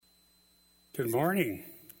Good morning.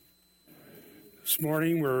 This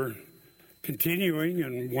morning we're continuing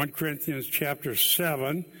in 1 Corinthians chapter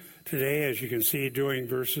 7. Today, as you can see, doing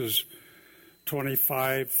verses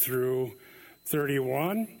 25 through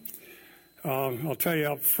 31. I'll tell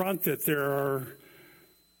you up front that there are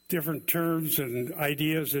different terms and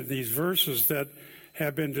ideas in these verses that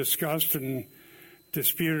have been discussed and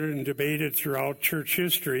disputed and debated throughout church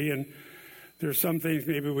history. And there's some things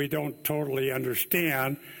maybe we don't totally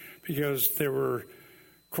understand, because there were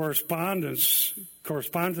correspondences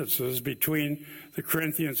between the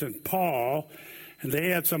Corinthians and Paul, and they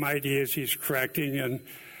had some ideas he's correcting, and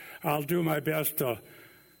I'll do my best to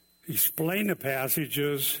explain the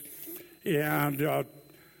passages and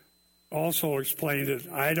also explain that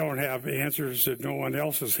I don't have answers that no one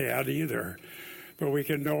else has had either, but we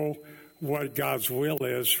can know what God's will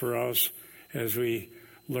is for us as we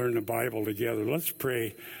learn the Bible together. Let's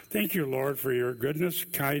pray. Thank you, Lord, for your goodness,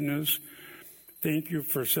 kindness. Thank you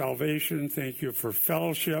for salvation. Thank you for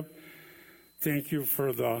fellowship. Thank you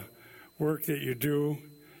for the work that you do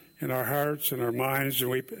in our hearts and our minds. And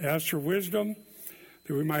we ask for wisdom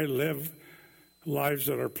that we might live lives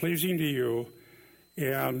that are pleasing to you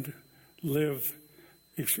and live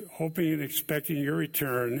hoping and expecting your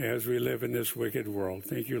return as we live in this wicked world.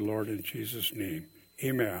 Thank you, Lord, in Jesus' name.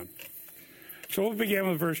 Amen. So we'll begin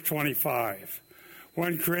with verse 25.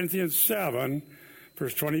 1 Corinthians 7,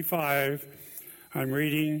 verse 25. I'm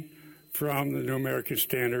reading from the New American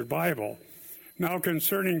Standard Bible. Now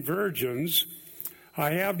concerning virgins,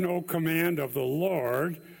 I have no command of the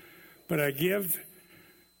Lord, but I give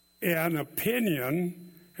an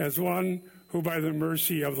opinion as one who by the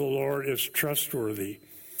mercy of the Lord is trustworthy.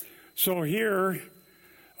 So here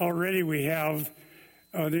already we have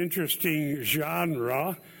an interesting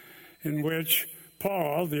genre in which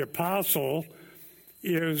Paul, the apostle,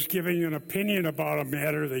 is giving an opinion about a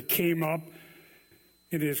matter that came up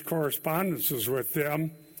in his correspondences with them,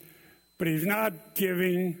 but he's not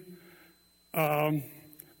giving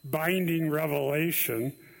binding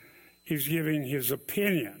revelation. He's giving his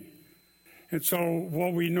opinion. And so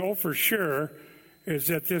what we know for sure is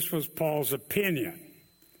that this was Paul's opinion.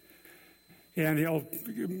 And he'll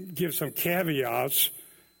give some caveats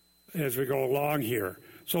as we go along here.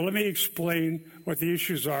 So let me explain what the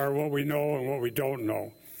issues are, what we know and what we don't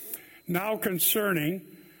know. Now concerning,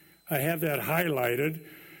 I have that highlighted,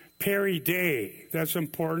 peri de. That's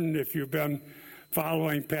important if you've been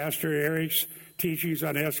following Pastor Eric's teachings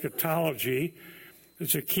on eschatology.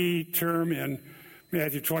 It's a key term in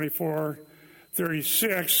Matthew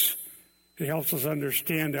 24:36. It helps us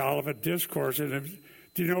understand the Olivet Discourse, and it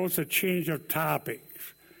denotes a change of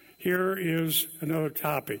topics. Here is another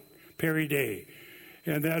topic, peri de.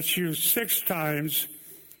 And that's used 6 times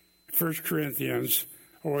in 1 Corinthians,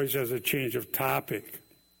 always as a change of topic.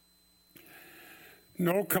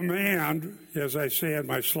 No command, as I say on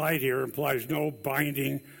my slide here, implies no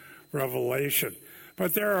binding revelation.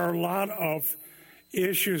 But there are a lot of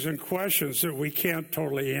issues and questions that we can't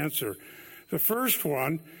totally answer. The first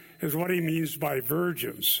one is what he means by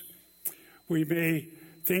virgins. We may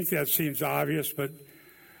think that seems obvious, but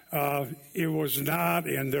it was not,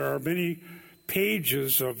 and there are many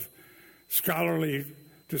pages of scholarly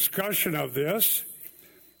discussion of this.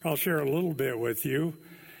 I'll share a little bit with you.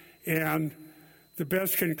 And the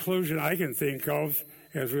best conclusion I can think of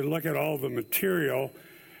as we look at all the material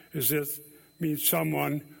is this means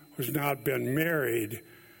someone who's not been married.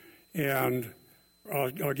 And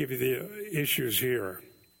I'll give you the issues here.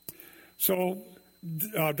 So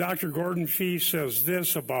Dr. Gordon Fee says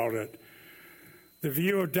this about it. The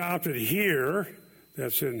view adopted here,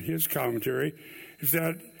 that's in his commentary, is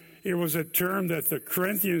that it was a term that the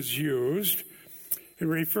Corinthians used in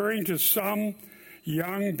referring to some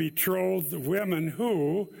young betrothed women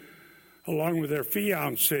who, along with their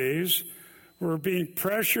fiancés, were being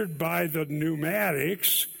pressured by the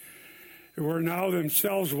pneumatics and were now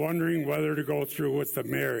themselves wondering whether to go through with the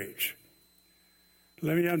marriage.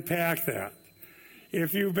 Let me unpack that.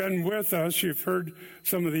 If you've been with us, you've heard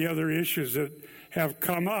some of the other issues that have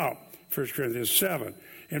come up. 1 Corinthians 7.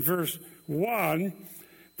 In verse 1,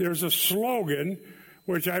 there's a slogan,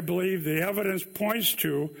 which I believe the evidence points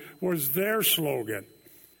to was their slogan.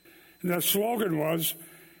 And that slogan was,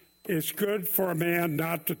 it's good for a man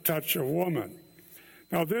not to touch a woman.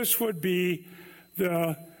 Now, this would be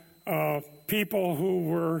the people who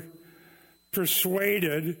were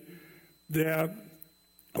persuaded that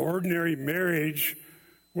ordinary marriage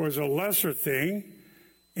was a lesser thing,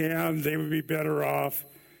 and they would be better off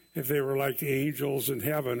if they were like the angels in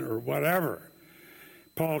heaven or whatever.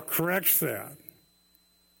 Paul corrects that.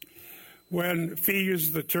 When Fee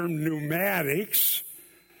uses the term pneumatics,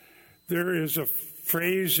 there is a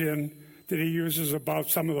phrase that he uses about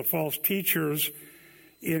some of the false teachers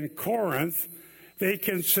in Corinth. They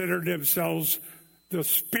considered themselves the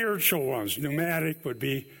spiritual ones. Pneumatic would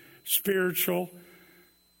be spiritual,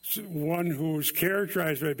 one who's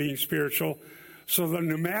characterized by being spiritual. So the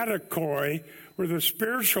pneumaticoi were the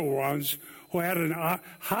spiritual ones who had a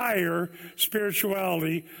higher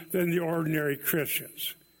spirituality than the ordinary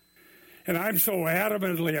Christians. And I'm so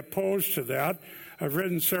adamantly opposed to that. I've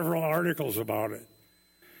written several articles about it.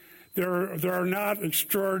 There are not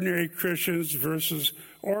extraordinary Christians versus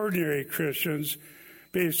ordinary Christians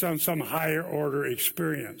based on some higher order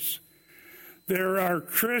experience. There are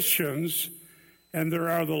Christians and there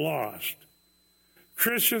are the lost.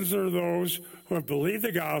 Christians are those who have believed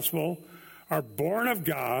the gospel, are born of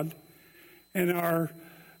God, and are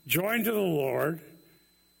joined to the Lord,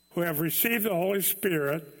 who have received the Holy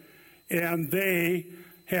Spirit, and they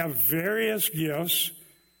have various gifts,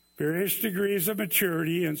 various degrees of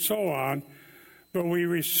maturity, and so on, but we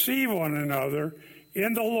receive one another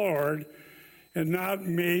in the Lord and not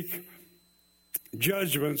make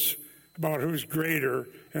judgments about who's greater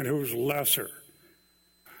and who's lesser.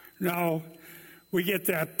 Now, we get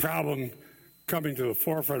that problem coming to the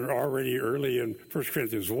forefront already early in 1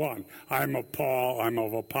 Corinthians 1. I'm of Paul, I'm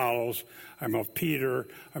of Apollos, I'm of Peter,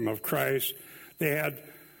 I'm of Christ. They had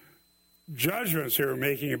judgments they were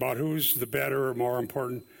making about who's the better or more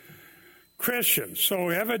important Christian. So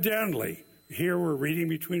evidently, here we're reading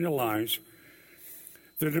between the lines,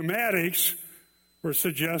 the pneumatics were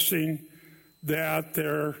suggesting that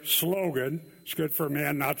their slogan, it's good for a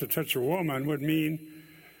man not to touch a woman, would mean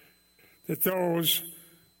that those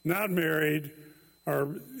not married are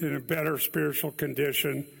in a better spiritual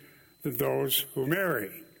condition than those who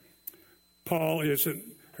marry. Paul isn't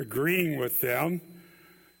agreeing with them,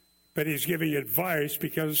 but he's giving advice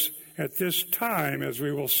because at this time, as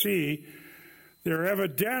we will see, there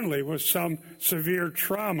evidently was some severe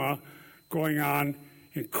trauma going on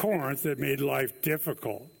in Corinth that made life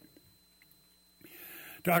difficult.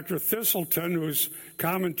 Dr. Thistleton, whose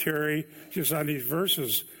commentary just on these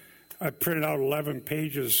verses, I printed out 11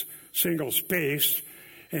 pages, single-spaced,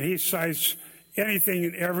 and he cites anything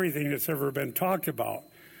and everything that's ever been talked about.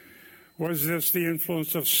 Was this the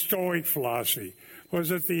influence of Stoic philosophy?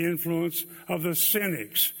 Was it the influence of the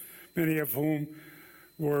Cynics, many of whom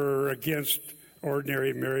were against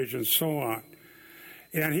ordinary marriage and so on?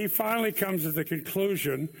 And he finally comes to the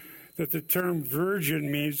conclusion that the term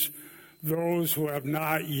virgin means those who have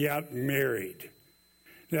not yet married.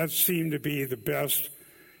 That seemed to be the best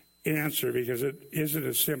answer because it isn't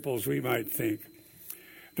as simple as we might think.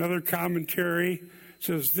 Another commentary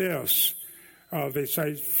says this. They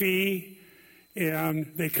cite fee,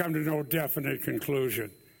 and they come to no definite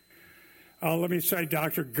conclusion. Let me cite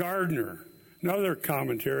Dr. Gardner, another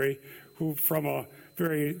commentary from a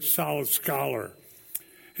very solid scholar.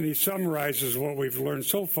 And he summarizes what we've learned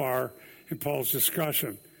so far in Paul's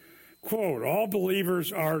discussion. Quote, all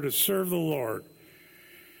believers are to serve the Lord.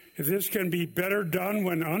 If this can be better done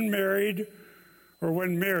when unmarried or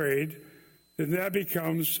when married, then that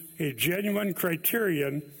becomes a genuine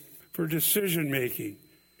criterion for decision making.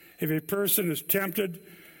 If a person is tempted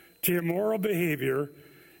to immoral behavior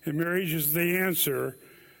and marriage is the answer,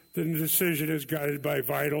 then the decision is guided by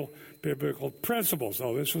vital biblical principles.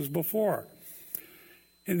 Now, this was before.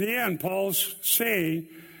 In the end, Paul's saying,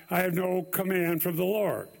 I have no command from the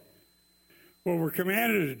Lord. What we're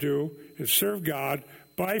commanded to do is serve God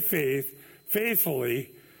by faith,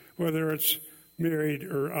 faithfully, whether it's married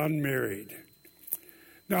or unmarried.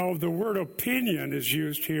 Now, the word opinion is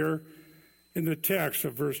used here in the text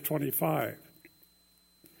of verse 25.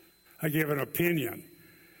 I give an opinion.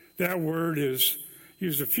 That word is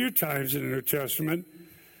used a few times in the New Testament,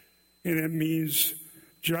 and it means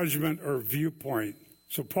judgment or viewpoint.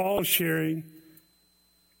 So Paul is sharing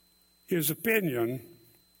his opinion,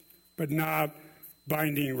 but not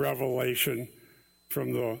binding revelation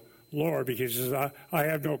from the Lord, because he says, I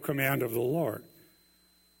have no command of the Lord.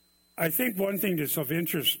 I think one thing that's of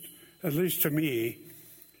interest, at least to me,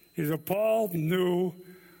 is that Paul knew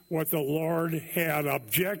what the Lord had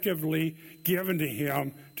objectively given to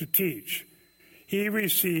him to teach. He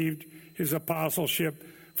received his apostleship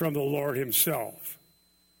from the Lord himself.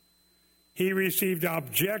 He received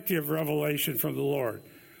objective revelation from the Lord.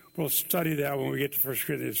 We'll study that when we get to 1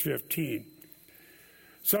 Corinthians 15.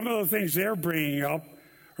 Some of the things they're bringing up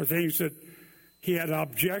are things that he had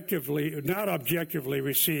not objectively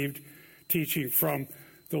received teaching from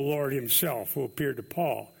the Lord himself, who appeared to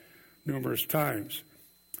Paul numerous times.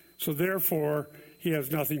 So therefore, he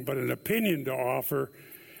has nothing but an opinion to offer,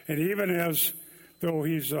 and even as though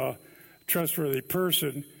he's a trustworthy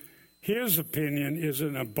person, his opinion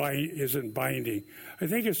isn't binding. I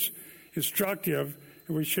think it's instructive,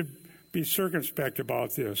 and we should be circumspect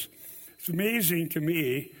about this. It's amazing to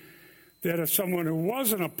me that if someone who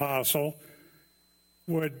was an apostle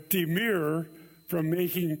would demur from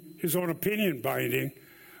making his own opinion binding,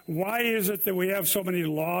 why is it that we have so many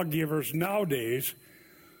lawgivers nowadays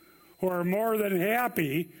who are more than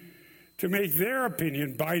happy to make their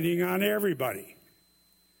opinion binding on everybody?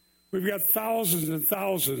 We've got thousands and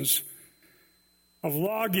thousands of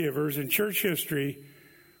lawgivers in church history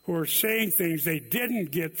who are saying things they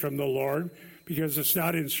didn't get from the Lord because it's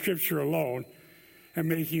not in Scripture alone, and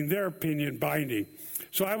making their opinion binding.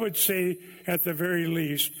 So I would say, at the very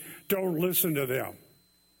least, don't listen to them.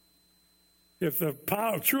 If the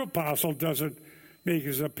true apostle doesn't make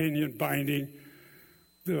his opinion binding,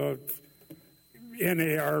 the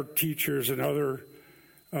NAR teachers and other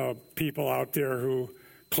people out there who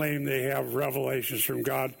claim they have revelations from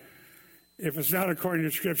God, if it's not according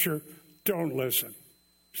to Scripture, don't listen.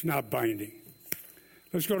 It's not binding.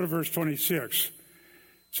 Let's go to verse 26.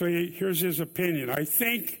 So here's his opinion. I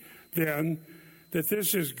think, then, that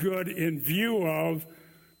this is good in view of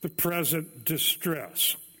the present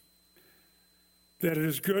distress, that it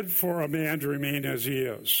is good for a man to remain as he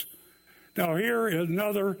is. Now, here is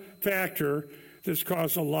another factor that's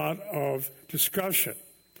caused a lot of discussion.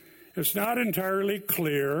 It's not entirely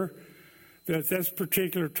clear that at this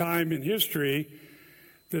particular time in history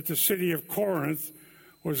that the city of Corinth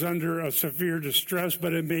was under a severe distress,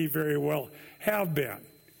 but it may very well have been.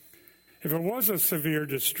 If it was a severe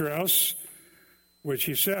distress, which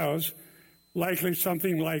he says, likely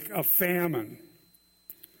something like a famine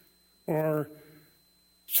or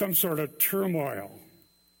some sort of turmoil.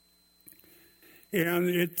 And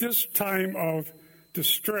at this time of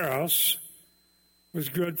distress, it was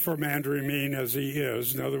good for a man to remain as he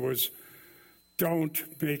is. In other words, don't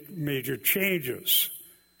make major changes.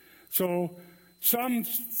 So some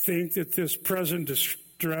think that this present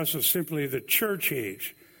distress is simply the church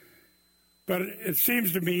age. But it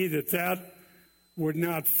seems to me that would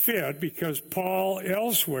not fit, because Paul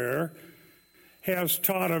elsewhere has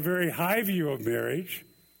taught a very high view of marriage,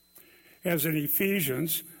 as in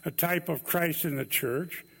Ephesians, a type of Christ in the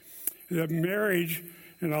church. That marriage,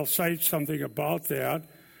 and I'll cite something about that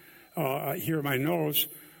here in my notes,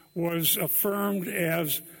 was affirmed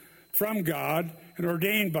as from God and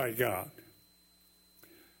ordained by God.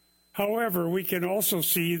 However, we can also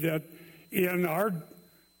see that in our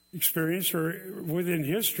experience or within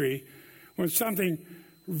history, when something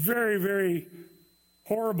very, very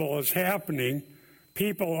horrible is happening,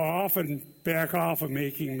 people often back off of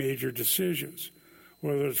making major decisions,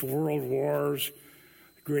 whether it's world wars,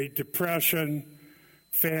 Great Depression,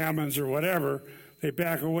 famines, or whatever. They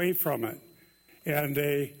back away from it, and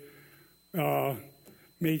they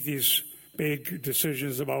make these big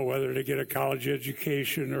decisions about whether to get a college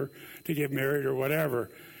education or to get married or whatever.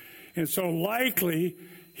 And so likely,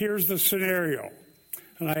 here's the scenario,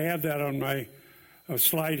 and I have that on my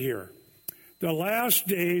slide here. The last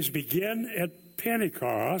days begin at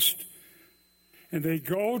Pentecost, and they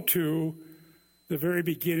go to the very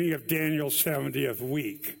beginning of Daniel's 70th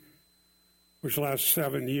week, which lasts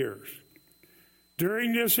 7 years.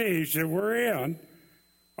 During this age that we're in,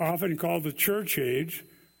 often called the church age,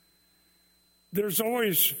 there's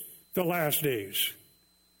always the last days,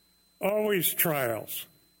 always trials,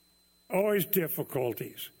 always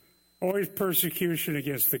difficulties, always persecution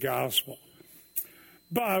against the gospel.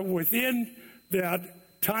 But within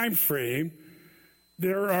that time frame,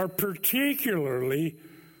 there are particularly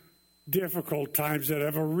difficult times that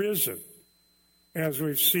have arisen, as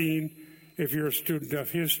we've seen if you're a student of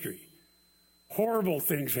history. Horrible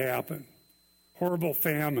things happen, horrible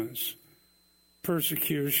famines,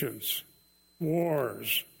 persecutions,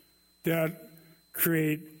 wars that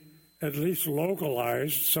create, at least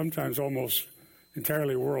localized, sometimes almost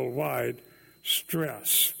entirely worldwide,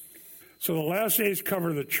 stress. So the last days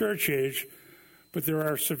cover the church age, but there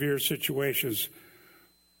are severe situations.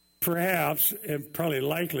 Perhaps, and probably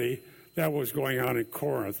likely, that was going on in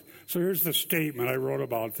Corinth. So here's the statement I wrote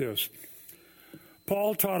about this.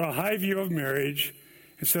 Paul taught a high view of marriage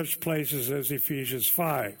in such places as Ephesians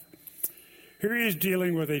 5. Here he is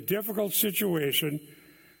dealing with a difficult situation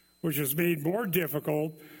which is made more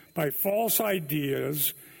difficult by false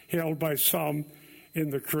ideas held by some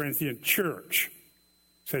in the Corinthian church,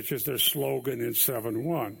 such as their slogan in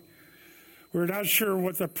 7:1. We're not sure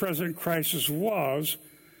what the present crisis was,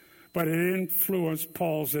 but it influenced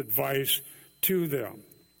Paul's advice to them.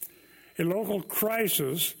 A local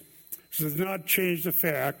crisis does not change the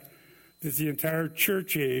fact that the entire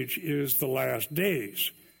church age is the last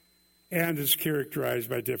days. and is characterized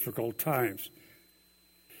by difficult times.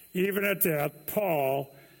 Even at that,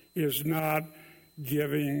 Paul is not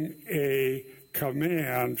giving a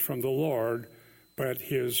command from the Lord, but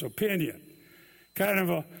his opinion. Kind of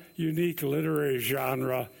a unique literary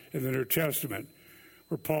genre in the New Testament,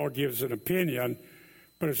 where Paul gives an opinion,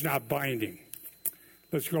 but it's not binding.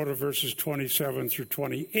 Let's go to verses 27 through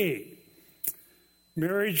 28.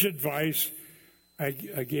 Marriage advice, I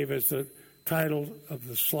gave as the title of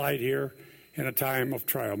the slide here, in a time of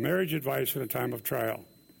trial. Marriage advice in a time of trial.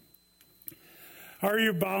 Are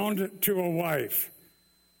you bound to a wife?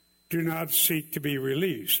 Do not seek to be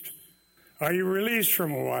released. Are you released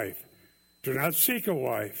from a wife? Do not seek a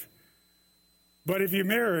wife. But if you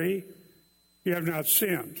marry, you have not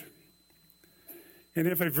sinned. And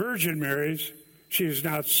if a virgin marries, she has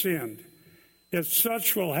not sinned. Yet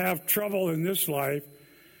such will have trouble in this life,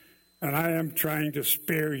 and I am trying to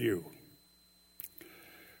spare you.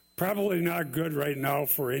 Probably not good right now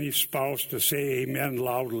for any spouse to say amen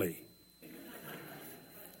loudly.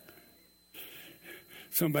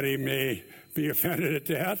 Somebody may be offended at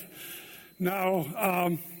that.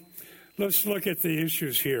 Now, let's look at the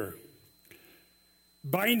issues here.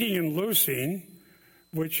 Binding and loosing,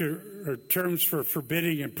 which are terms for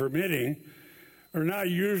forbidding and permitting, are not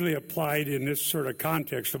usually applied in this sort of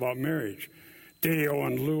context about marriage. Deo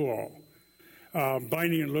and luo.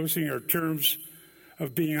 Binding and loosing are terms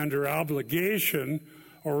of being under obligation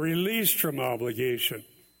or released from obligation.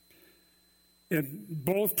 In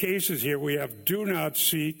both cases here, we have do not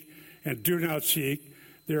seek and do not seek.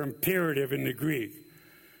 They're imperative in the Greek.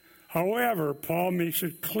 However, Paul makes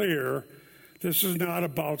it clear this is not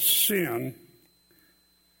about sin,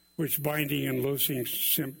 which binding and loosing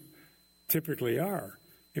typically are.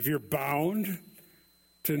 If you're bound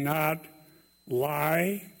to not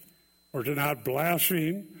lie or to not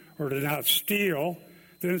blaspheme or to not steal,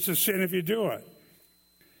 then it's a sin if you do it.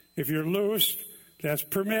 If you're loosed, that's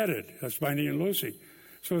permitted. That's binding and loosing.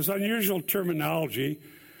 So it's unusual terminology,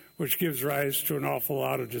 which gives rise to an awful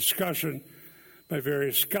lot of discussion by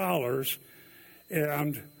various scholars.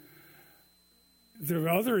 And the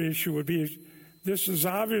other issue would be, this is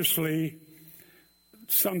obviously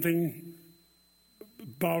something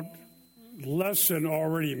about less than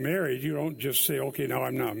already married. You don't just say, okay, now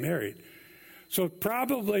I'm not married. So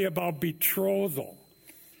probably about betrothal.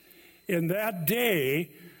 In that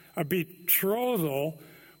day, a betrothal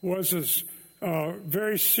was a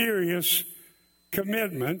very serious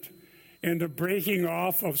commitment, and the breaking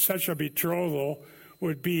off of such a betrothal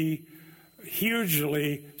would be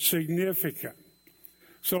hugely significant.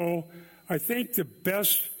 So I think the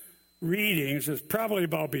best readings is probably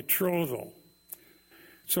about betrothal.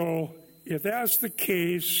 So if that's the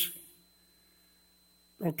case,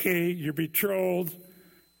 okay, you're betrothed,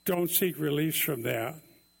 don't seek release from that.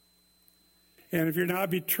 And if you're not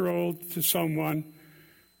betrothed to someone,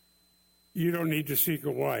 you don't need to seek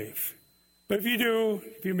a wife. But if you do,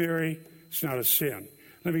 if you marry, it's not a sin.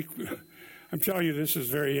 I'm telling you, this is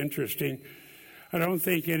very interesting. I don't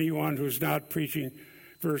think anyone who's not preaching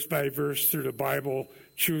verse by verse through the Bible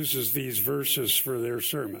chooses these verses for their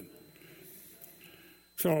sermon.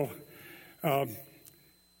 So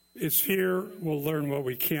it's here. We'll learn what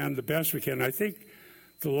we can, the best we can. I think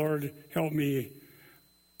the Lord helped me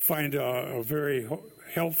find a very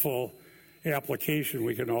helpful application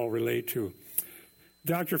we can all relate to.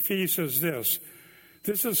 Dr. Fee says this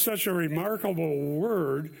is such a remarkable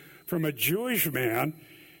word from a Jewish man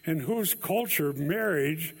in whose culture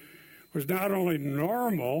marriage was not only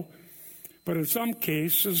normal, but in some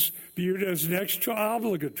cases viewed as next to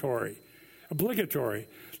obligatory,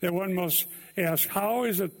 that one must ask, how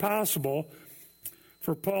is it possible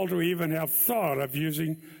for Paul to even have thought of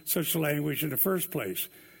using such language in the first place?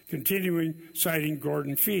 Continuing, citing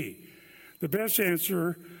Gordon Fee. The best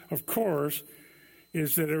answer, of course,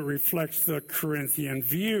 is that it reflects the Corinthian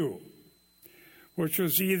view, which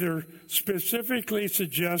was either specifically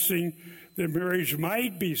suggesting that marriage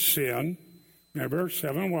might be sin. Remember,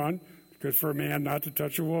 7:1, good for a man not to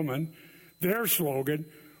touch a woman. Their slogan,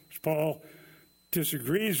 which Paul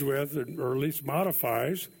disagrees with, or at least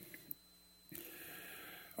modifies,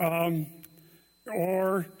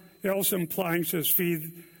 or else implying, says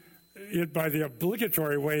Fee, it by the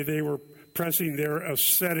obligatory way they were pressing their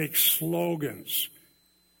ascetic slogans.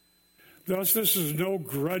 Thus, this is no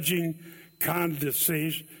grudging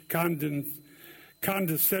condescension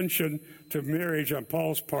to marriage on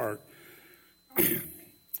Paul's part.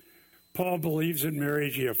 Paul believes in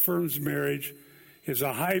marriage. He affirms marriage. He has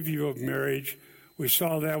a high view of marriage. We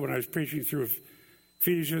saw that when I was preaching through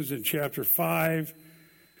Ephesians in chapter 5.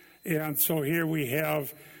 And so here we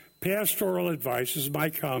have pastoral advice, this is my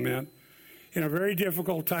comment, in a very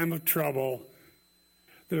difficult time of trouble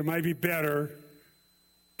that it might be better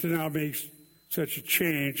to not make such a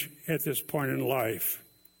change at this point in life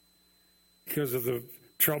because of the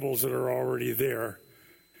troubles that are already there.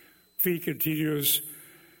 Fee continues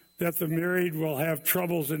that the married will have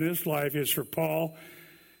troubles in this life is for Paul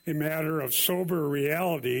a matter of sober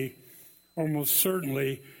reality, almost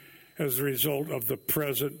certainly as a result of the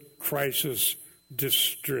present crisis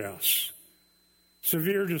distress.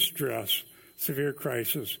 Severe distress, severe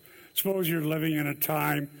crisis. Suppose you're living in a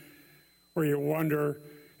time where you wonder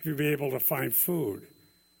if you'll be able to find food,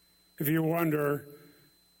 if you wonder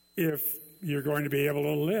if you're going to be able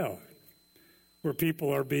to live, where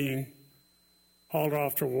people are being hauled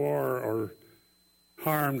off to war or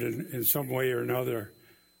harmed in some way or another.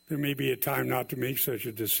 There may be a time not to make such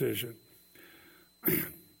a decision.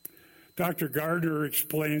 Dr. Gardner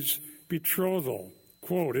explains betrothal.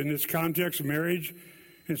 Quote, in this context, marriage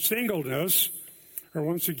and singleness are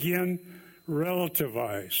once again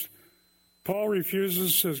relativized. Paul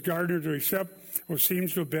refuses, says Gardner, to accept what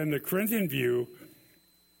seems to have been the Corinthian view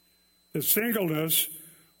that singleness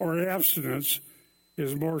or abstinence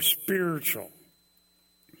is more spiritual.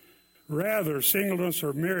 Rather, singleness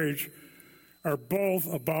or marriage are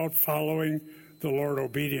both about following the Lord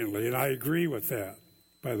obediently. And I agree with that,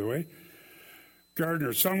 by the way.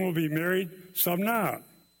 Gardner, some will be married, some not.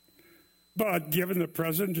 But given the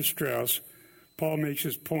present distress, Paul makes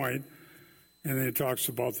his point, and then he talks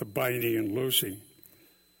about the binding and loosing.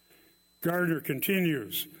 Gardner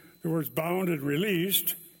continues, the words bound and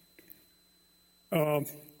released,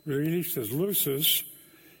 released as looses,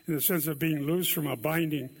 in the sense of being loose from a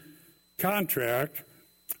binding contract,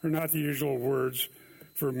 are not the usual words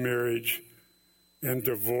for marriage and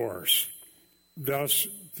divorce. Thus,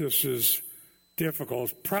 this is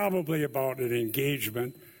difficult. It's probably about an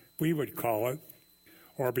engagement, we would call it,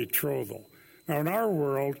 or betrothal. Now, in our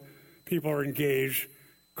world, people are engaged,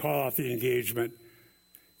 call out the engagement.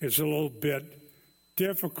 It's a little bit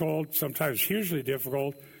difficult, sometimes hugely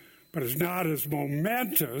difficult, but it's not as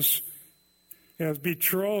momentous as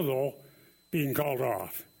betrothal being called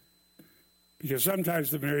off. Because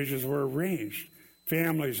sometimes the marriages were arranged.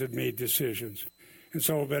 Families had made decisions. And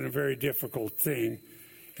so it has been a very difficult thing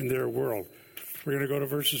in their world. We're going to go to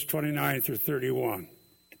verses 29 through 31.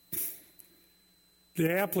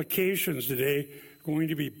 The applications today are going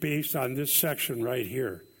to be based on this section right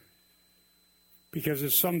here, because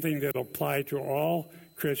it's something that will apply to all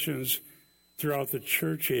Christians throughout the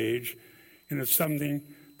church age, and it's something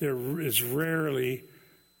that is rarely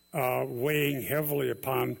weighing heavily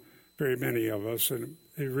upon very many of us, and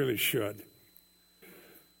it really should.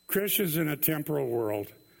 Christians in a temporal world.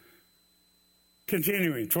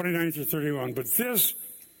 Continuing, 29 to 31. But this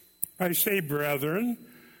I say, brethren,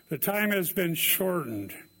 the time has been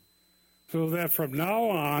shortened, so that from now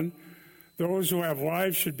on, those who have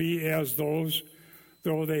wives should be as those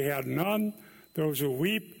though they had none, those who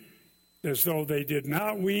weep as though they did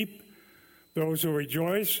not weep, those who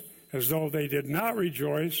rejoice as though they did not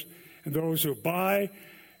rejoice, and those who buy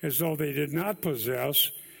as though they did not possess,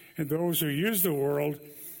 and those who use the world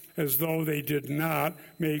as though they did not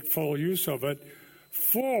make full use of it.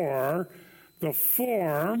 For the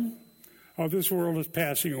form of this world is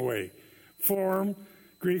passing away. Form,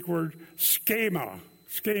 Greek word schema,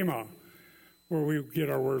 where we get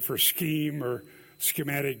our word for scheme or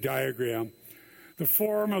schematic diagram. The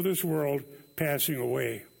form of this world passing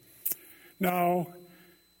away. Now,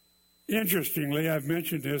 interestingly, I've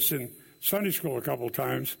mentioned this in Sunday school a couple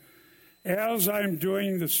times. As I'm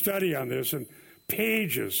doing the study on this, and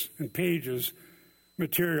pages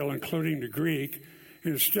material, including the Greek,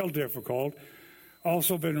 and it's still difficult.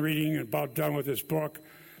 Also been reading and about done with this book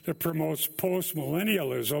that promotes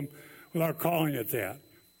post-millennialism without calling it that.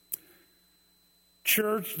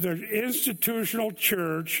 Church, the institutional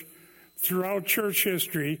church throughout church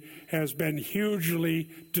history has been hugely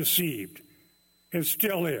deceived. It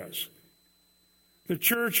still is. The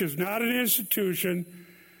church is not an institution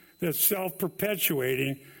that's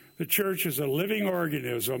self-perpetuating. The church is a living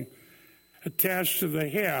organism attached to the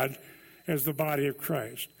head as the body of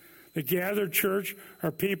Christ. The gathered church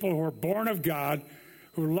are people who are born of God,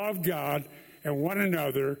 who love God and one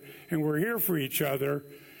another, and we're here for each other,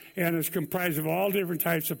 and it's comprised of all different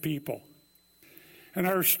types of people. And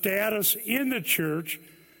our status in the church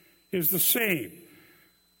is the same.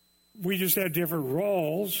 We just have different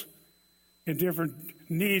roles and different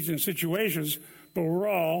needs and situations, but we're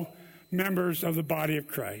all members of the body of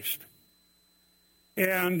Christ.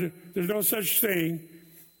 And there's no such thing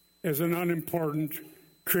as an unimportant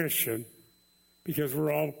Christian, because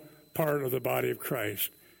we're all part of the body of Christ.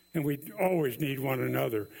 And we always need one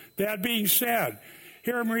another. That being said,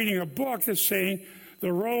 here I'm reading a book that's saying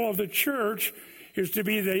the role of the church is to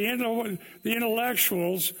be the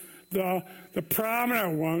intellectuals, the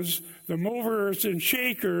prominent ones, the movers and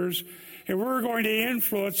shakers, and we're going to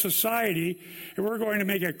influence society, and we're going to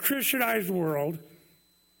make a Christianized world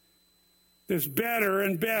that's better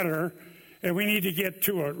and better, and we need to get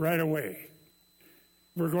to it right away.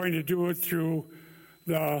 We're going to do it through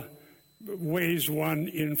the ways one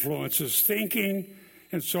influences thinking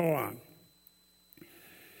and so on.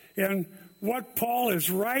 And what Paul is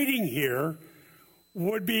writing here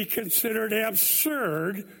would be considered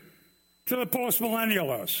absurd to the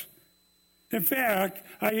postmillennialists. In fact,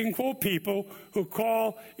 I can quote people who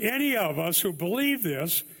call any of us who believe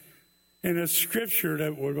this, and it's scripture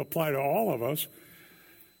that would apply to all of us,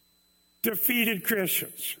 defeated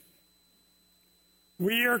Christians.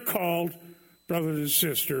 We are called, brothers and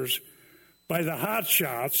sisters, by the hot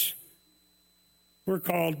shots, we're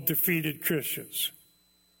called defeated Christians.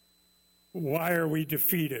 Why are we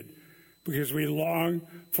defeated? Because we long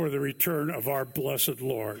for the return of our blessed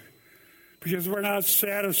Lord. Because we're not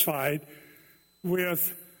satisfied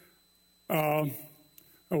with a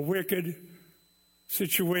wicked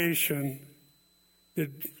situation that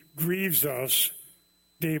grieves us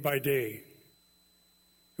day by day.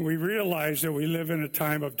 And we realize that we live in a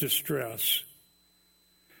time of distress.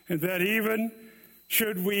 And that even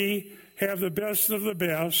should we have the best of the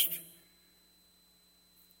best,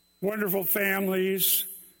 wonderful families,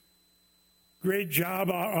 great job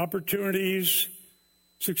opportunities,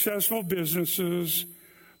 successful businesses,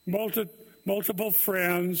 multiple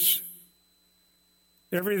friends,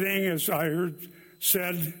 everything, as I heard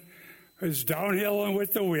said, is downhill and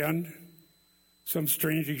with the wind, some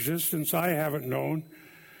strange existence I haven't known.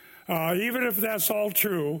 Even if that's all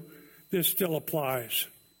true, this still applies.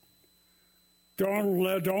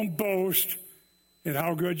 Don't boast in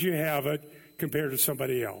how good you have it compared to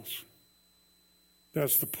somebody else.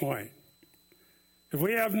 That's the point. If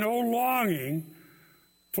we have no longing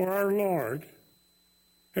for our Lord,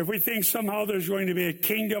 if we think somehow there's going to be a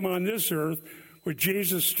kingdom on this earth with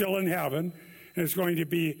Jesus still in heaven, and it's going to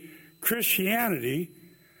be Christianity,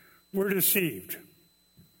 we're deceived.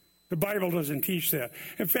 The Bible doesn't teach that.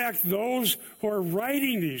 In fact, those who are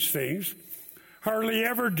writing these things hardly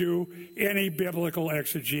ever do any biblical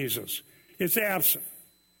exegesis. It's absent.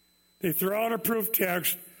 They throw out a proof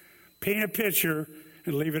text, paint a picture,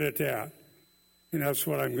 and leave it at that. And that's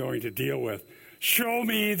what I'm going to deal with. Show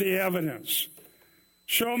me the evidence.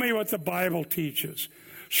 Show me what the Bible teaches.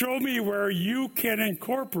 Show me where you can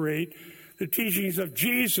incorporate the teachings of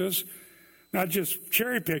Jesus, not just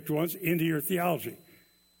cherry-picked ones, into your theology.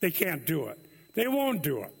 They can't do it. They won't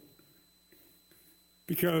do it.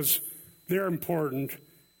 Because they're important,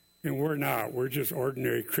 and we're not. We're just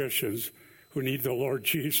ordinary Christians who need the Lord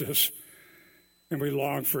Jesus, and we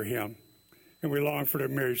long for him, and we long for the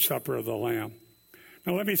marriage supper of the Lamb.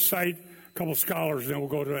 Now let me cite a couple scholars, and then we'll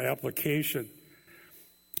go to application.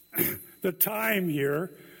 The time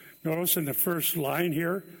here, notice in the first line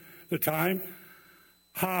here, the time,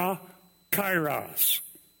 kairos.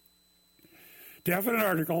 Definite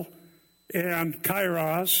article, and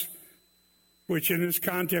kairos, which in this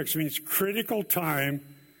context means critical time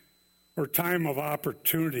or time of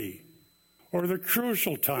opportunity, or the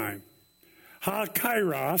crucial time.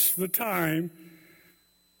 Kairos, the time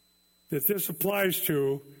that this applies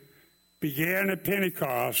to, began at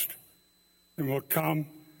Pentecost and will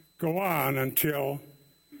go on until,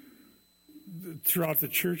 throughout the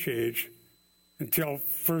church age, until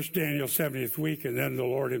 1 Daniel 70th week, and then the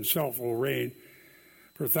Lord himself will reign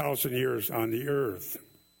for 1,000 years on the earth.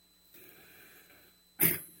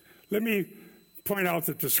 Let me point out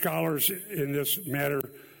that the scholars in this matter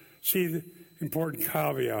see the important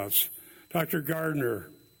caveats. Dr. Gardner,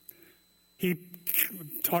 he,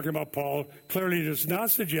 talking about Paul, clearly does not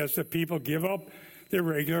suggest that people give up their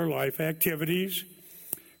regular life activities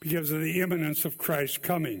because of the imminence of Christ's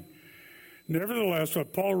coming. Nevertheless,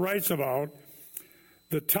 what Paul writes about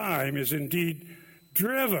the time is indeed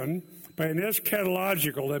driven by an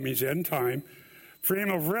eschatological, that means end time, frame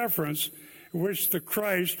of reference in which the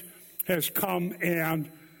Christ has come and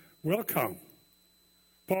will come.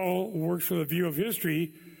 Paul works with a view of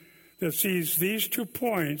history that sees these 2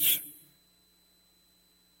 points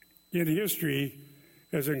in history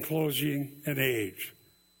as enclosing an age.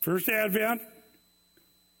 First Advent,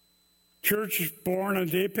 church is born on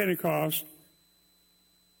the day of Pentecost.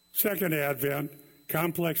 Second Advent,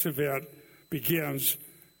 complex event, begins,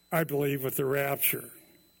 I believe, with the rapture.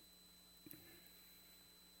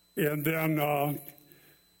 And then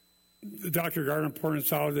Dr. Gardner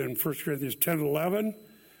points out in 1 Corinthians 10:11,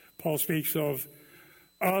 Paul speaks of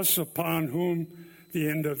us upon whom the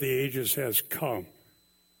end of the ages has come.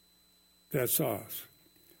 That's us.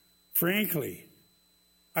 Frankly,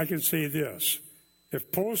 I can say this.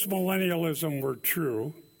 If postmillennialism were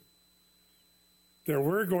true, that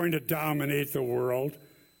we're going to dominate the world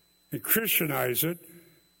and Christianize it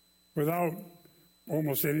without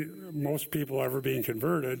most people ever being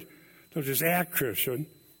converted, they'll just act Christian.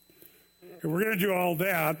 And we're going to do all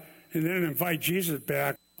that and then invite Jesus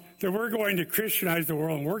back, that we're going to Christianize the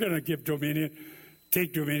world and we're going to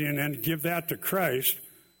take dominion and give that to Christ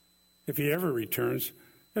if he ever returns.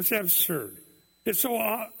 That's absurd. It's so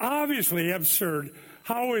obviously absurd.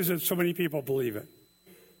 How is it so many people believe it?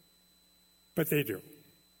 But they do.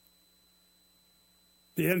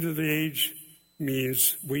 The end of the age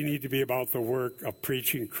means we need to be about the work of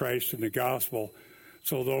preaching Christ and the gospel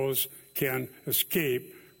so those can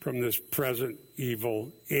escape from this present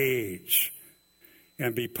evil age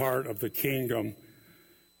and be part of the kingdom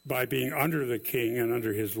by being under the king and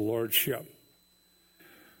under his lordship.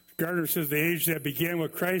 Gardner says the age that began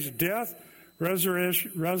with Christ's death,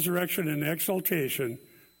 resurrection, and exaltation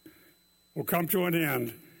will come to an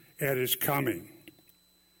end at his coming.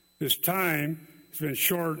 This time has been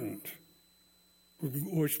shortened,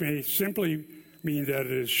 which may simply mean that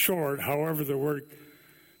it is short. However, the word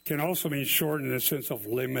can also mean short in the sense of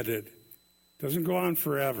limited. It doesn't go on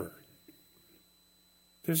forever.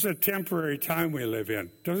 This is a temporary time we live in.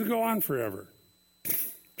 It doesn't go on forever.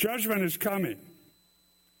 Judgment is coming.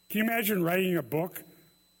 Can you imagine writing a book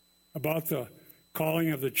about the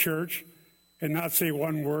calling of the church and not say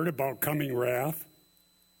one word about coming wrath?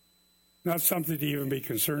 Not something to even be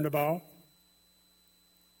concerned about?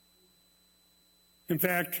 In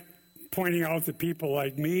fact, pointing out that people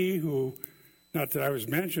like me who, not that I was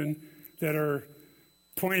mentioned, that are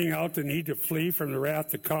pointing out the need to flee from the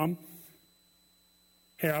wrath to come,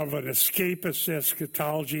 have an escapist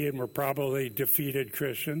eschatology and we're probably defeated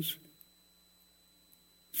Christians.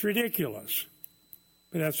 It's ridiculous,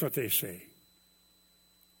 but that's what they say.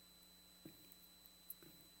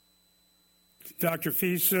 Dr.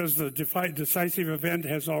 Feast says the decisive event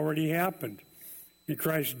has already happened. In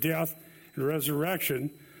Christ's death and resurrection,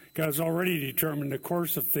 God has already determined the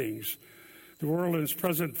course of things. The world in its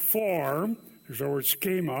present form, there's our word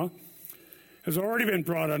schema, has already been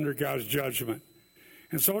brought under God's judgment.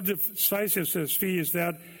 And so decisive, says Fee, is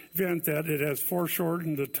that event that it has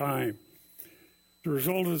foreshortened the time. The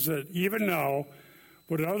result is that even now,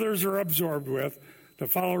 what others are absorbed with, the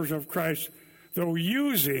followers of Christ, though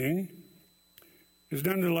using, is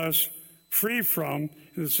nonetheless free from,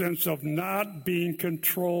 in the sense of not being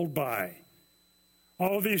controlled by.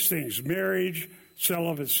 All of these things, marriage,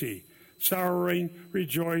 celibacy, sorrowing,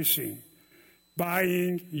 rejoicing,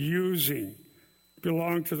 buying, using,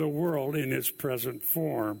 belong to the world in its present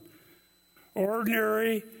form.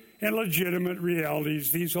 Ordinary and legitimate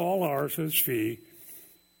realities, these all are, says Fee,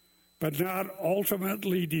 but not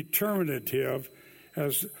ultimately determinative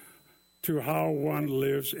as to how one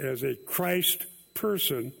lives as a Christ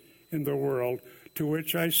person in the world, to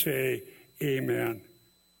which I say, amen.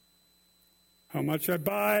 How much I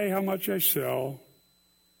buy, how much I sell,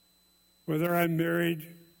 whether I'm married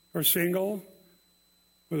or single,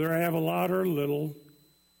 whether I have a lot or little,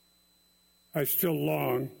 I still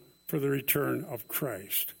long for the return of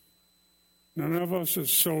Christ. None of us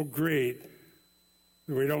is so great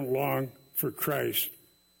that we don't long for Christ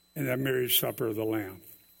in that marriage supper of the Lamb.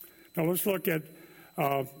 Now let's look at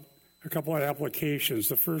a couple of applications.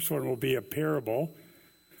 The first one will be a parable.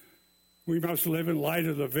 We must live in light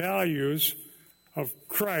of the values of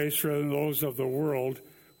Christ rather than those of the world,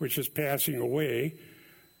 which is passing away.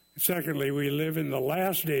 Secondly, we live in the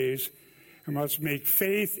last days and must make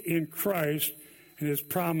faith in Christ and his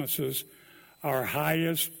promises our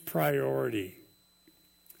highest priority.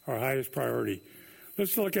 Our highest priority.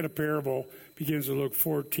 Let's look at a parable. It begins in Luke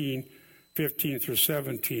 14, 15 through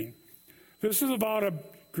 17. This is about a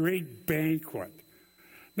great banquet.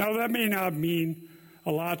 Now, that may not mean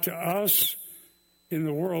a lot to us in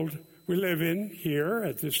the world we live in here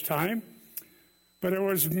at this time, but it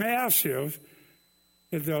was massive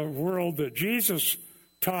in the world that Jesus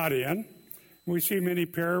taught in. We see many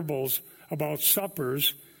parables about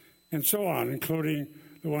suppers and so on, including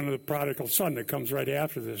the one of the prodigal son that comes right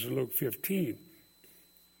after this in Luke 15.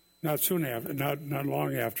 Not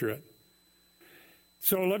long after it.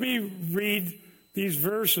 So let me read these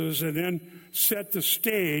verses and then set the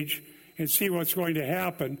stage and see what's going to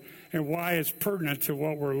happen and why it's pertinent to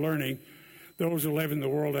what we're learning, those who live in the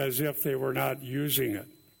world as if they were not using it.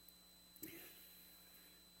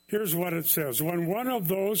 Here's what it says. When one of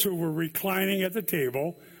those who were reclining at the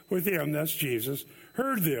table with him, that's Jesus,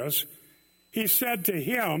 heard this, he said to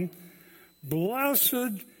him,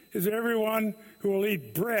 "Blessed is everyone who will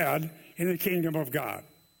eat bread in the kingdom of God."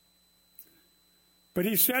 But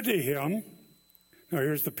he said to him, now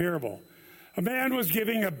here's the parable, a man was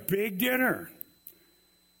giving a big dinner,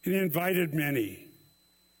 and he invited many.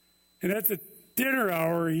 And at the dinner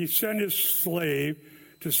hour, he sent his slave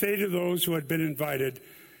to say to those who had been invited,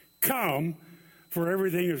 "Come, for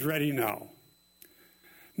everything is ready now."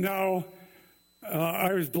 Now,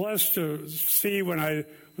 I was blessed to see when I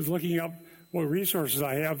was looking up what resources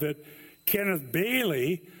I have that Kenneth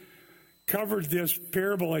Bailey covered this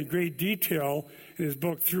parable in great detail in his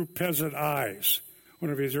book, Through Peasant Eyes, one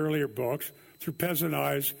of his earlier books, Through Peasant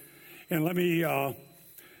Eyes. And let me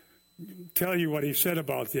tell you what he said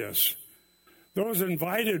about this. Those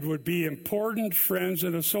invited would be important friends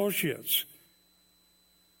and associates.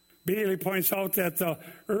 Bailey points out that the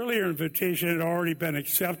earlier invitation had already been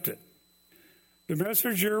accepted. The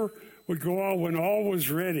messenger would go out when all was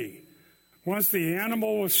ready. Once the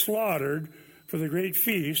animal was slaughtered for the great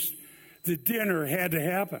feast, the dinner had to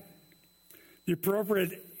happen. The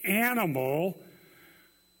appropriate animal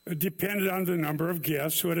depended on the number of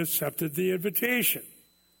guests who had accepted the invitation.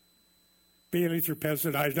 Bailey, Through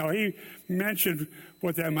Peasant Eyes. Now, he mentioned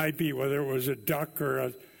what that might be, whether it was a duck or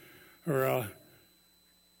a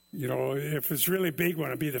if it's really big one,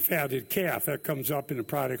 it'd be the fatted calf that comes up in the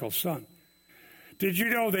prodigal son. Did you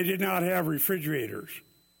know they did not have refrigerators?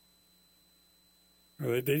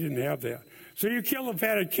 Or they didn't have that. So you kill a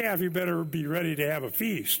fatted calf, you better be ready to have a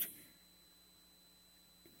feast.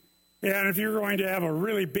 And if you're going to have a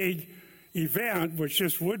really big event, which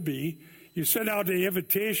this would be, you send out the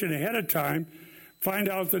invitation ahead of time, find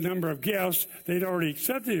out the number of guests, they'd already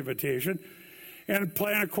accepted the invitation, and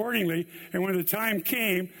plan accordingly. And when the time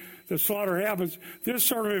came, the slaughter happens. This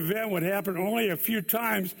sort of event would happen only a few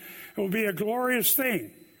times. It will be a glorious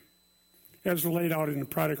thing, as laid out in the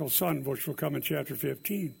prodigal son, which will come in chapter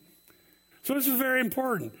 15. So this is very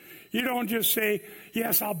important. You don't just say,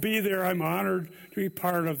 "Yes, I'll be there. I'm honored to be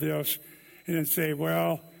part of this," and then say,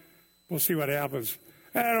 "Well, we'll see what happens.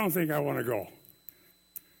 I don't think I want to go.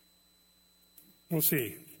 We'll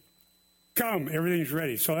see. Come, everything's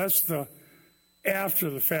ready." So that's the after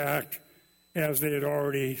the fact, as they had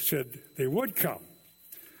already said they would come.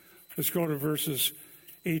 Let's go to verses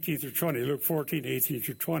 18 through 20, Luke 14, 18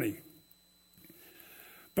 through 20.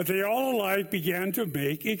 But they all alike began to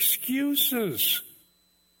make excuses.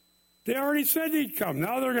 They already said he'd come.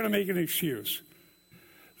 Now they're going to make an excuse.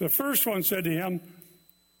 The first one said to him,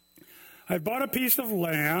 "I bought a piece of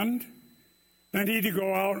land. I need to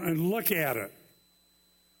go out and look at it.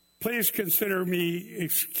 Please consider me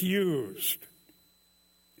excused."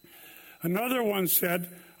 Another one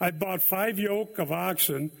said, "I bought 5 yoke of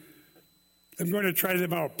oxen. I'm going to try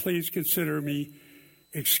them out. Please consider me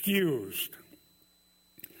excused."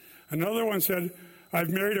 Another one said, "I've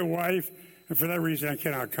married a wife, and for that reason I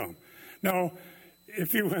cannot come." Now,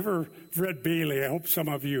 if you ever read Bailey, I hope some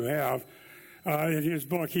of you have, in his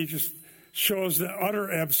book, he just shows the utter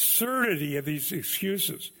absurdity of these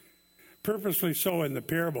excuses, purposely so in the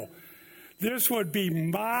parable. This would be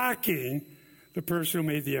mocking the person who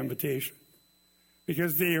made the invitation,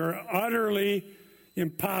 because they are utterly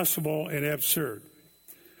impossible and absurd.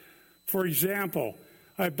 For example,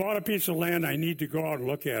 "I bought a piece of land, I need to go out and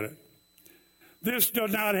look at it." This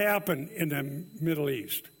does not happen in the Middle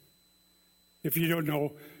East. If you don't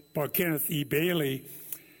know about Kenneth E. Bailey,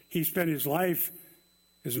 he spent his life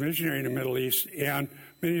as a missionary in the Middle East, and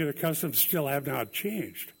many of the customs still have not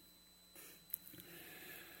changed.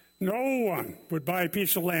 No one would buy a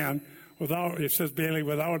piece of land without, it says Bailey,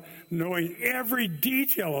 without knowing every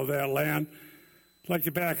detail of that land like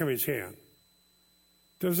the back of his hand.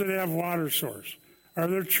 Does it have water source? Are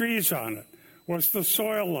there trees on it? What's the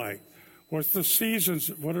soil like? What's the seasons?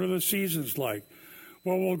 What are the seasons like?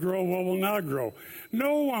 What will grow? What will not grow?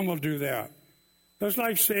 No one will do that. That's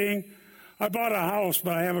like saying, "I bought a house,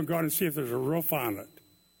 but I haven't gone to see if there's a roof on it.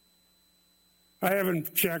 I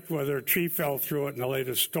haven't checked whether a tree fell through it in the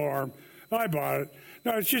latest storm. I bought it."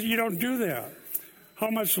 No, it's just you don't do that. How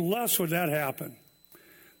much less would that happen?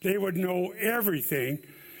 They would know everything.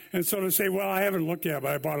 And so to say, "Well, I haven't looked at it,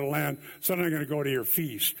 but I bought a land, so I'm not going to go to your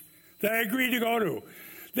feast that I agreed to go to,"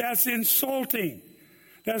 that's insulting.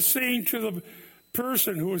 That's saying to the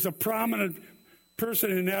person who was a prominent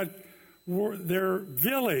person in their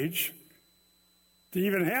village to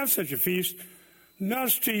even have such a feast,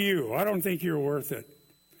 "Nuts to you. I don't think you're worth it."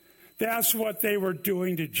 That's what they were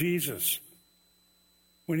doing to Jesus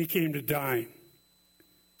when he came to dine.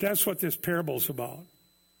 That's what this parable's about.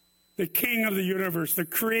 The King of the universe, the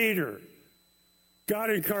Creator, God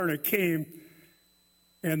incarnate came,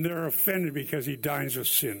 and they're offended because he dines with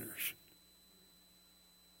sinners.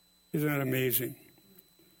 Isn't that amazing?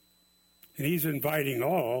 And he's inviting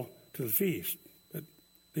all to the feast. But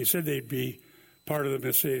they said they'd be part of the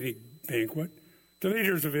Messianic banquet. The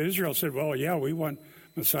leaders of Israel said, well, yeah, we want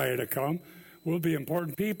Messiah to come. We'll be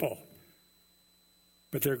important people.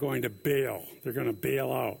 But they're going to bail. They're going to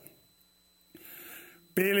bail out.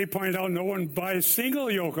 Bailey pointed out no one buys a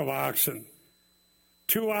single yoke of oxen,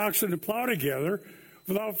 2 oxen to plow together,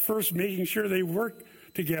 without first making sure they work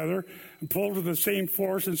together and pulled with the same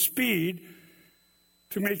force and speed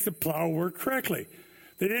to make the plow work correctly.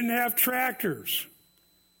 They didn't have tractors.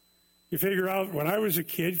 You figure out, when I was a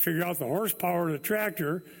kid, figure out the horsepower of the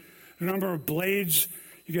tractor, the number of blades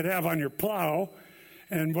you could have on your plow,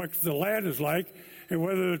 and what the land is like, and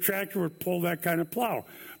whether the tractor would pull that kind of plow.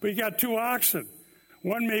 But you got 2 oxen.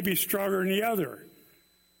 One may be stronger than the other.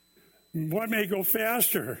 One may go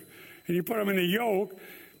faster. And you put them in a yoke,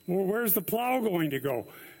 well, where's the plow going to go?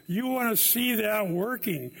 You want to see that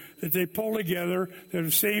working, that they pull together, they have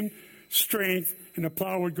the same strength, and the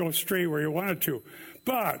plow would go straight where you want it to.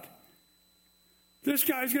 But this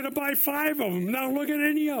guy's going to buy 5 of them, not look at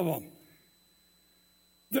any of them.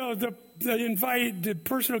 The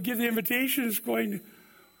person who gives the invitation is going,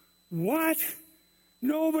 what?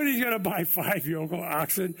 Nobody's going to buy 5 yoke of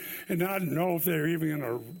oxen and not know if they're even going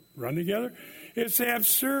to run together. It's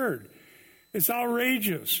absurd. It's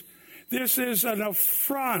outrageous. This is an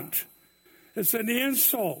affront. It's an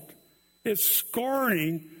insult. It's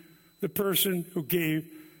scorning the person who gave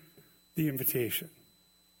the invitation.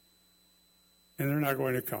 And they're not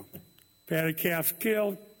going to come. Fatted calves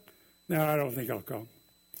killed. No, I don't think I'll come.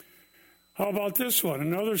 How about this one?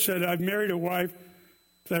 Another said, I've married a wife.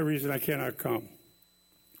 For that reason, I cannot come.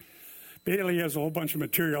 Bailey has a whole bunch of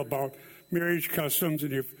material about marriage customs,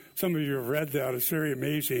 and some of you have read that. It's very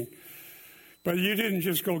amazing. But you didn't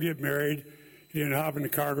just go get married. You didn't hop in the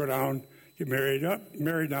car, go down, get married.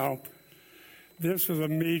 Married now. This was a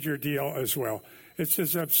major deal as well. It's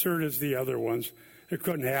as absurd as the other ones. It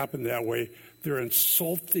couldn't happen that way. They're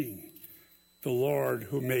insulting the Lord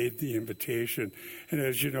who made the invitation. And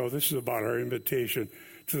as you know, this is about our invitation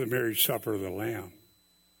to the marriage supper of the Lamb.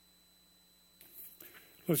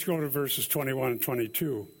 Let's go to verses 21 and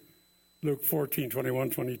 22. Luke 14,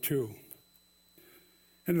 21, 22.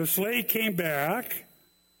 And the slave came back,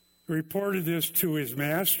 reported this to his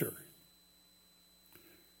master.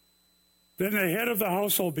 Then the head of the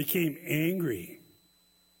household became angry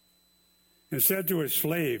and said to his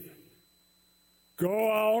slave,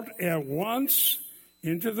 go out at once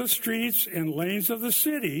into the streets and lanes of the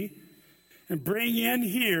city and bring in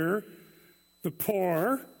here the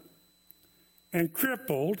poor and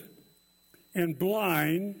crippled and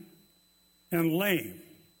blind and lame.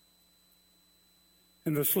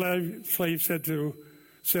 And the slave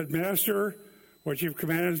said, Master, what you've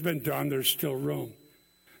commanded has been done. There's still room.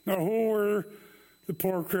 Now, who were the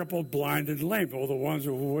poor, crippled, blind, and lame? Well, the ones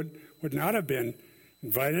who would not have been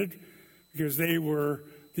invited because they were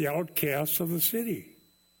the outcasts of the city.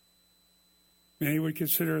 Many would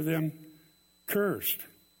consider them cursed.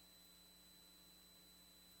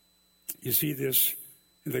 You see this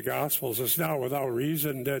in the Gospels. It's not without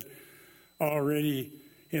reason that already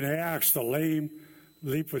in Acts, the lame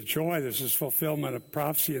leap with joy. This is fulfillment of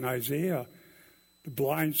prophecy in Isaiah. The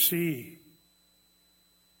blind see.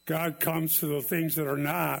 God comes to the things that are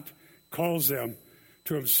not, calls them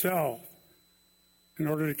to himself in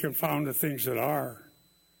order to confound the things that are.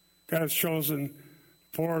 God has chosen the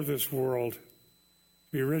poor of this world to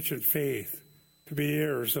be rich in faith, to be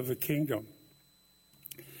heirs of the kingdom.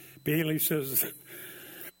 Bailey says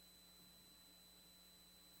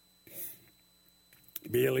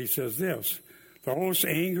this, the host's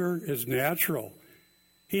anger is natural.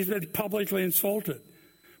 He's been publicly insulted,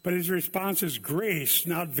 but his response is grace,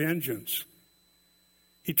 not vengeance.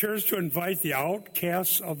 He turns to invite the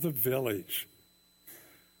outcasts of the village.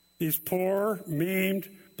 These poor, maimed,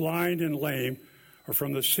 blind, and lame are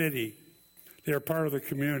from the city. They are part of the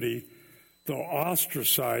community, though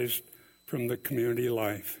ostracized from the community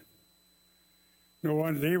life. No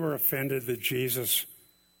wonder they were offended that Jesus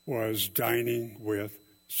was dining with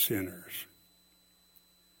sinners.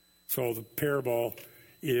 So the parable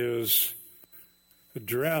is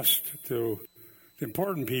addressed to the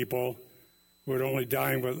important people who would only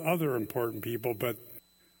dine with other important people, but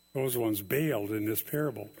those ones bailed in this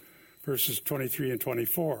parable. Verses 23 and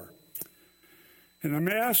 24. And the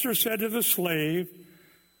master said to the slave,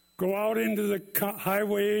 go out into the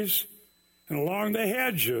highways and along the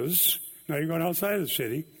hedges. Now you're going outside of the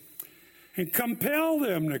city, and compel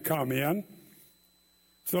them to come in,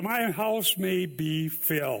 so my house may be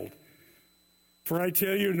filled. For I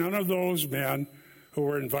tell you, none of those men who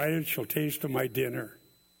were invited shall taste of my dinner.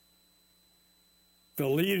 The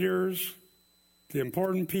leaders, the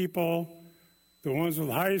important people, the ones with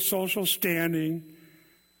high social standing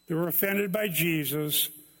that were offended by Jesus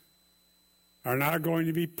are not going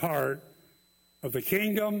to be part of the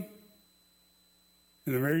kingdom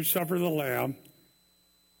and the marriage supper of the Lamb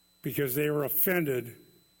because they were offended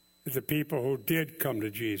at the people who did come to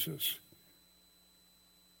Jesus.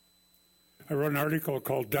 I wrote an article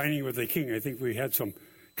called Dining with the King. I think we had some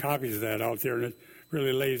copies of that out there, and it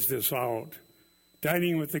really lays this out.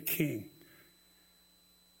 Dining with the King.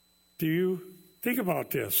 Do you think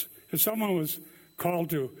about this? If someone was called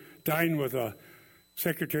to dine with a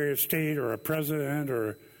Secretary of State or a president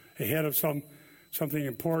or a head of something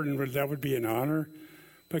important, that would be an honor.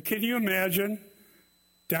 But can you imagine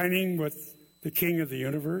dining with the King of the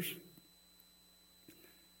universe?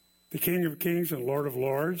 The King of Kings and Lord of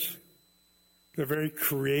Lords? The very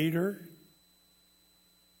Creator?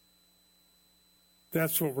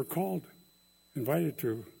 That's what we're called, invited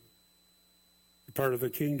to be part of the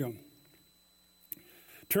kingdom.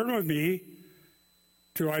 Turn with me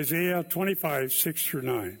to Isaiah 25, 6 through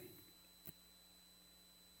 9.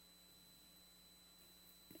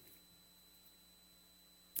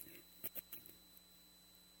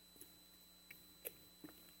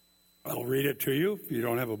 I'll read it to you if you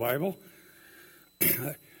don't have a Bible.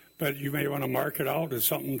 But you may want to mark it out as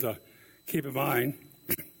something to keep in mind.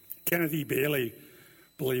 Kenneth E. Bailey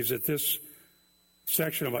believes that this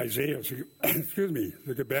section of Isaiah is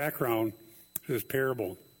the good background to this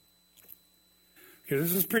parable. Because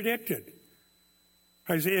this is predicted.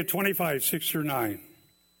 Isaiah 25, 6 through 9.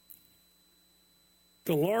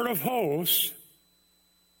 The Lord of hosts,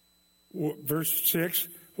 verse 6,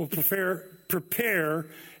 will prepare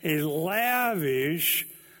a lavish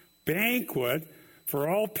banquet for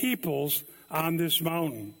all peoples on this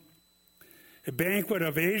mountain. A banquet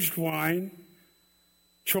of aged wine,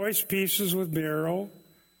 choice pieces with marrow,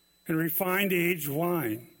 and refined aged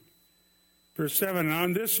wine. Verse 7,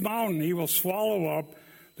 on this mountain he will swallow up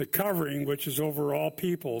the covering which is over all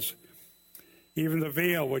peoples, even the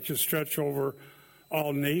veil which is stretched over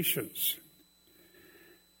all nations.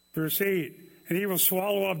 Verse 8, and he will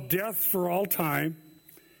swallow up death for all time,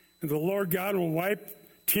 and the Lord God will wipe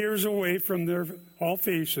tears away from their all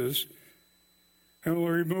faces, and will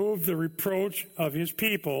remove the reproach of his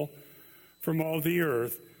people from all the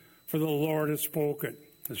earth, for the Lord has spoken.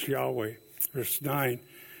 That's Yahweh. Verse 9,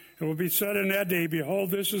 it will be said in that day,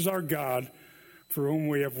 behold, this is our God, for whom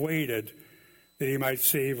we have waited, that he might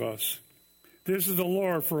save us. This is the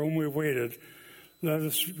Lord for whom we have waited. Let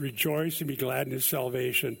us rejoice and be glad in his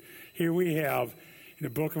salvation. Here we have, in the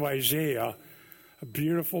book of Isaiah, a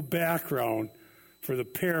beautiful background for the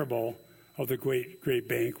parable of the great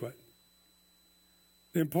banquet.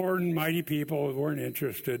 The important, mighty people weren't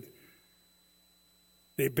interested.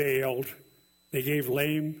 They bailed. They gave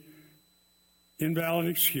lame, invalid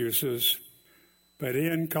excuses. But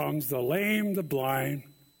in comes the lame, the blind,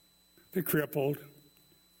 the crippled,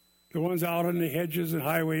 the ones out on the hedges and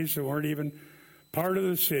highways that weren't even part of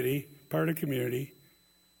the city, part of the community,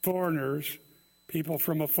 foreigners, people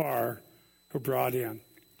from afar who brought in.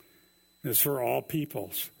 It's for all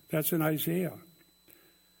peoples. That's in Isaiah.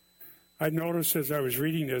 I noticed as I was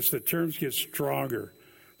reading this, the terms get stronger.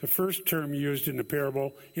 The first term used in the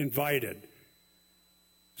parable, invited.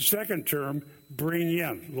 The second term, bring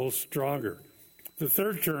in, a little stronger. The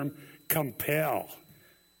third term, compel.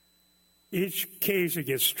 Each case, it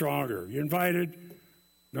gets stronger. You're invited.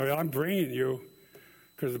 No, I'm bringing you,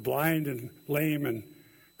 because the blind and lame and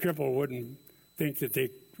crippled wouldn't think that they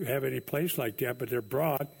have any place like that, but they're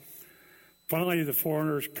brought. Finally, the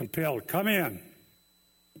foreigners compelled. Come in.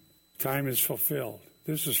 Time is fulfilled.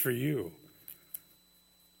 This is for you.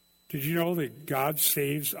 Did you know that God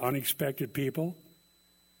saves unexpected people?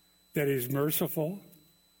 That he's merciful?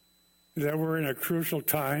 That we're in a crucial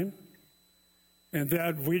time? And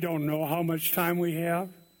that we don't know how much time we have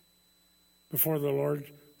before the Lord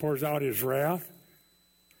pours out his wrath?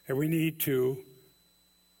 And we need to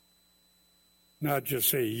not just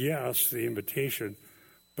say yes to the invitation,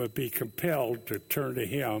 but be compelled to turn to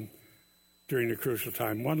him during the crucial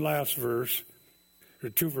time. One last verse, or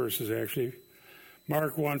two verses actually,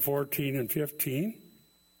 Mark 1:14 and 15.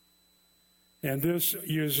 And this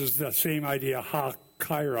uses the same idea, ha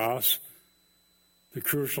kairos, the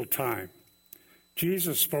crucial time.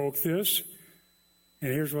 Jesus spoke this,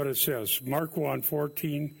 and here's what it says. Mark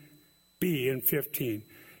 1:14b and 15.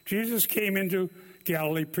 Jesus came into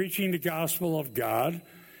Galilee preaching the gospel of God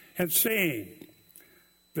and saying,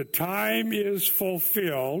 The time is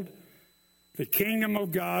fulfilled. The kingdom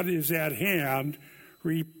of God is at hand.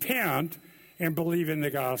 Repent and believe in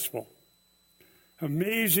the gospel.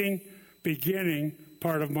 Amazing beginning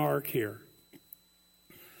part of Mark here.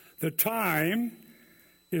 The time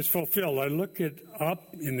is fulfilled. I look it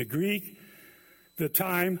up in the Greek. The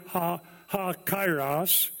time,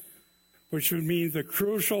 kairos, which would mean the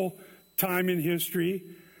crucial time in history,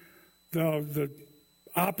 the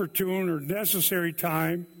opportune or necessary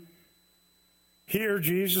time. Here,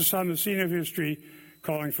 Jesus on the scene of history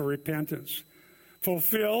calling for repentance.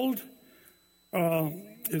 Fulfilled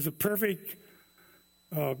is a perfect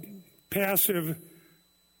passive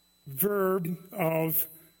verb of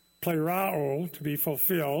plerao, to be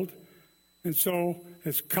fulfilled. And so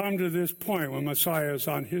it's come to this point when Messiah is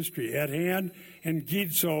on history, at hand, and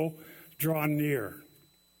gizo, drawn near.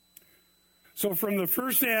 So from the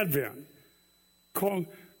first advent,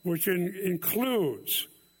 which includes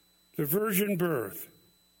the virgin birth,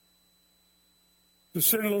 the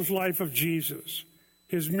sinless life of Jesus,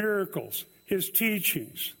 his miracles, his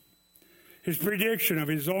teachings, his prediction of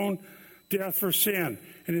his own death for sin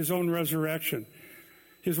and his own resurrection,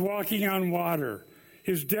 his walking on water,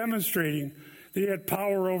 his demonstrating that he had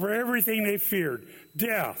power over everything they feared,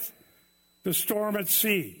 death, the storm at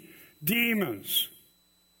sea, demons,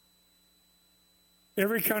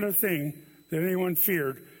 every kind of thing that anyone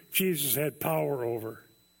feared, Jesus had power over.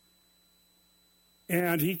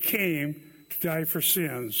 And he came to die for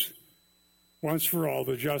sins, once for all,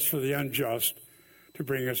 the just for the unjust, to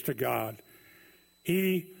bring us to God.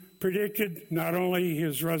 He predicted not only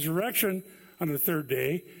his resurrection on the third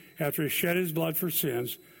day, after he shed his blood for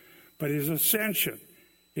sins, but his ascension.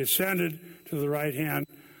 He ascended to the right hand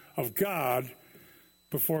of God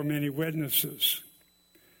before many witnesses.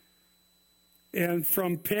 And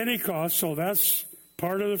from Pentecost, so that's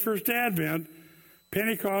part of the first advent,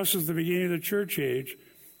 Pentecost is the beginning of the church age.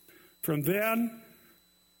 From then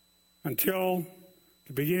until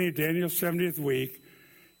the beginning of Daniel's 70th week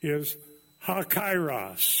is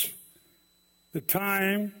hakairos. The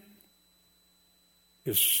time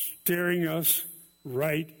is staring us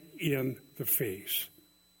right in the face.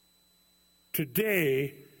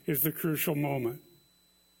 Today is the crucial moment.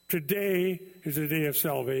 Today is the day of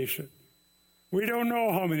salvation. We don't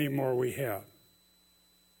know how many more we have.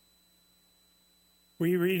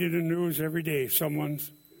 We read in the news every day someone's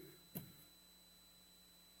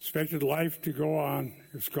expected life to go on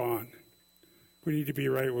is gone. We need to be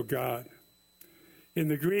right with God. In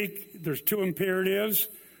the Greek, there's two imperatives.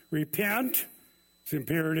 Repent is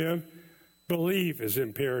imperative. Believe is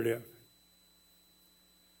imperative.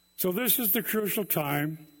 So this is the crucial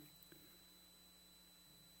time.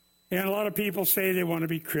 And a lot of people say they want to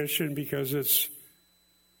be Christian because it's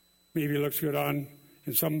maybe looks good on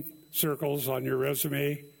in some circles on your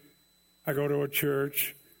resume. I go to a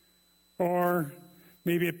church. Or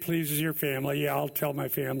maybe it pleases your family. Yeah, I'll tell my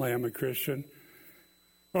family I'm a Christian.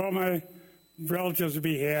 Well, my relatives would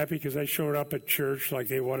be happy because I showed up at church like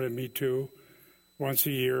they wanted me to, once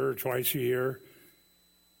a year or twice a year.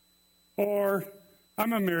 Or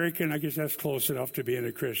I'm American. I guess that's close enough to being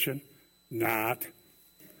a Christian. Not.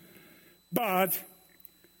 But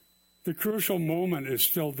the crucial moment is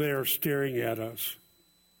still there staring at us.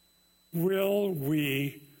 Will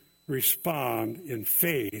we respond in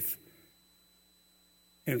faith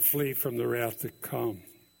and flee from the wrath to come?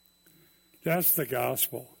 That's the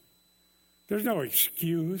gospel. There's no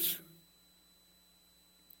excuse.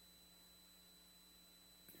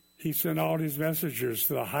 He sent out his messengers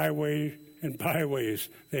to the highway and byways,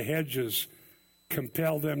 the hedges,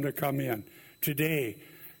 compelled them to come in. Today,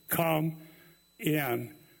 come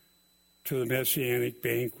in to the Messianic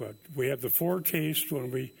banquet. We have the foretaste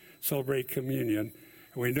when we celebrate communion,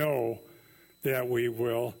 and we know that we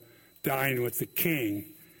will dine with the King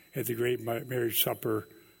at the great marriage supper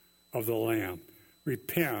of the Lamb.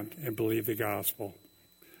 Repent and believe the gospel.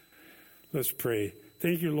 Let's pray.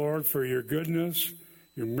 Thank you, Lord, for your goodness,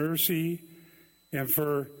 your mercy, and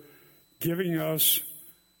for giving us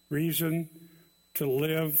reason to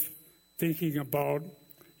live thinking about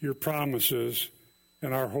your promises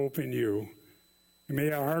and our hope in you. And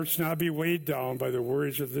may our hearts not be weighed down by the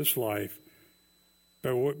worries of this life,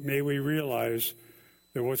 but may we realize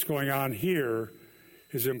that what's going on here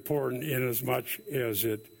is important in as much as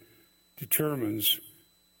it determines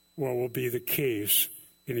what will be the case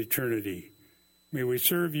in eternity. May we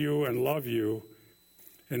serve you and love you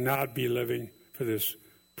and not be living for this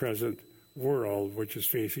present world which is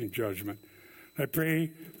facing judgment. I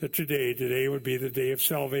pray that today would be the day of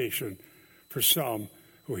salvation for some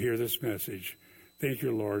who hear this message. Thank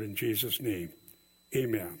you, Lord, in Jesus' name.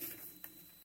 Amen.